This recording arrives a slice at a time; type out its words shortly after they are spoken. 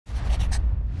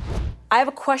I have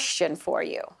a question for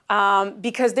you,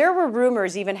 because there were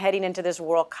rumors even heading into this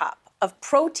World Cup of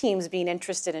pro teams being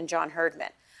interested in John Herdman.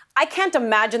 I can't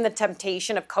imagine the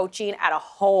temptation of coaching at a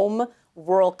home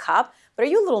World Cup, but are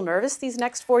you a little nervous these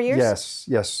next 4 years? Yes,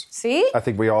 yes. See? I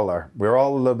think we all are. We're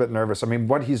all a little bit nervous. I mean,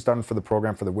 what he's done for the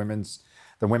program, for the women's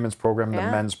program, the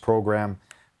men's program,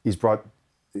 he's brought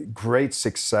great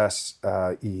success.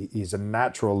 He's a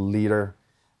natural leader.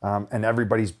 And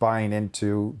everybody's buying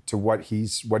into what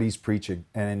he's preaching,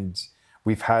 and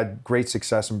we've had great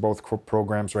success in both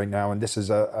programs right now. And this is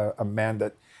a man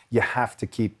that you have to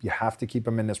keep. You have to keep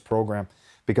him in this program,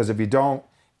 because if you don't,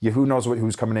 who knows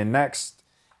who's coming in next?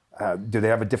 Do they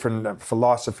have a different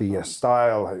philosophy, a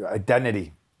style,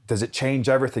 identity? Does it change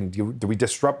everything? Do we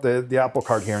disrupt the apple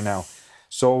cart here now?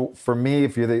 So for me,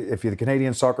 if you're the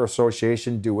Canadian Soccer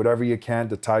Association, do whatever you can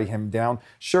to tie him down.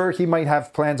 Sure, he might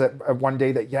have plans at one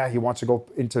day that, he wants to go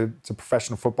into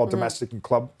professional football, domestic and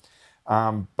club.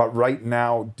 But right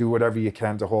now, do whatever you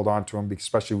can to hold on to him,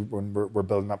 especially when we're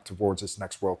building up towards this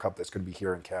next World Cup that's going to be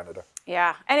here in Canada.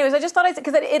 Yeah. Anyways, I just thought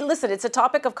because listen, it's a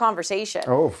topic of conversation.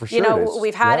 Oh, for sure. You know,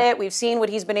 we've had it. We've seen what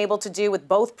he's been able to do with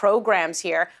both programs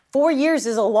here. 4 years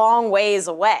is a long ways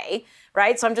away,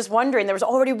 right? So I'm just wondering, there was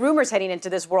already rumors heading into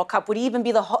this World Cup. Would he even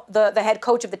be the head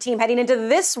coach of the team heading into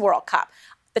this World Cup?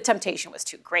 The temptation was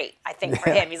too great, I think, for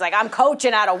him. He's like, I'm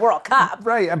coaching at a World Cup.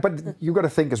 Right, but you got to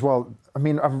think as well, I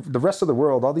mean, the rest of the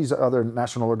world, all these other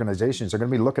national organizations are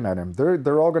going to be looking at him.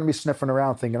 They're all going to be sniffing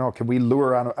around thinking, oh, can we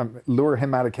lure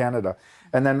him out of Canada?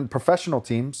 And then professional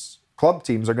teams, club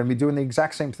teams are going to be doing the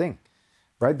exact same thing,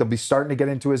 right? They'll be starting to get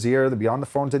into his ear. They'll be on the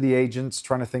phone to the agents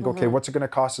trying to think, okay, what's it going to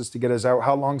cost us to get us out?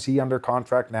 How long is he under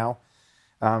contract now?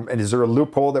 And is there a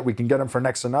loophole that we can get him for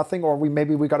next to nothing, or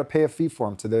maybe we got to pay a fee for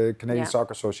him to the Canadian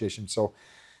Soccer Association? So,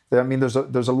 I mean, there's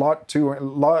a lot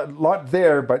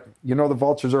there, but the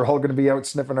vultures are all going to be out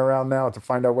sniffing around now to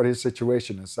find out what his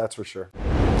situation is. That's for sure.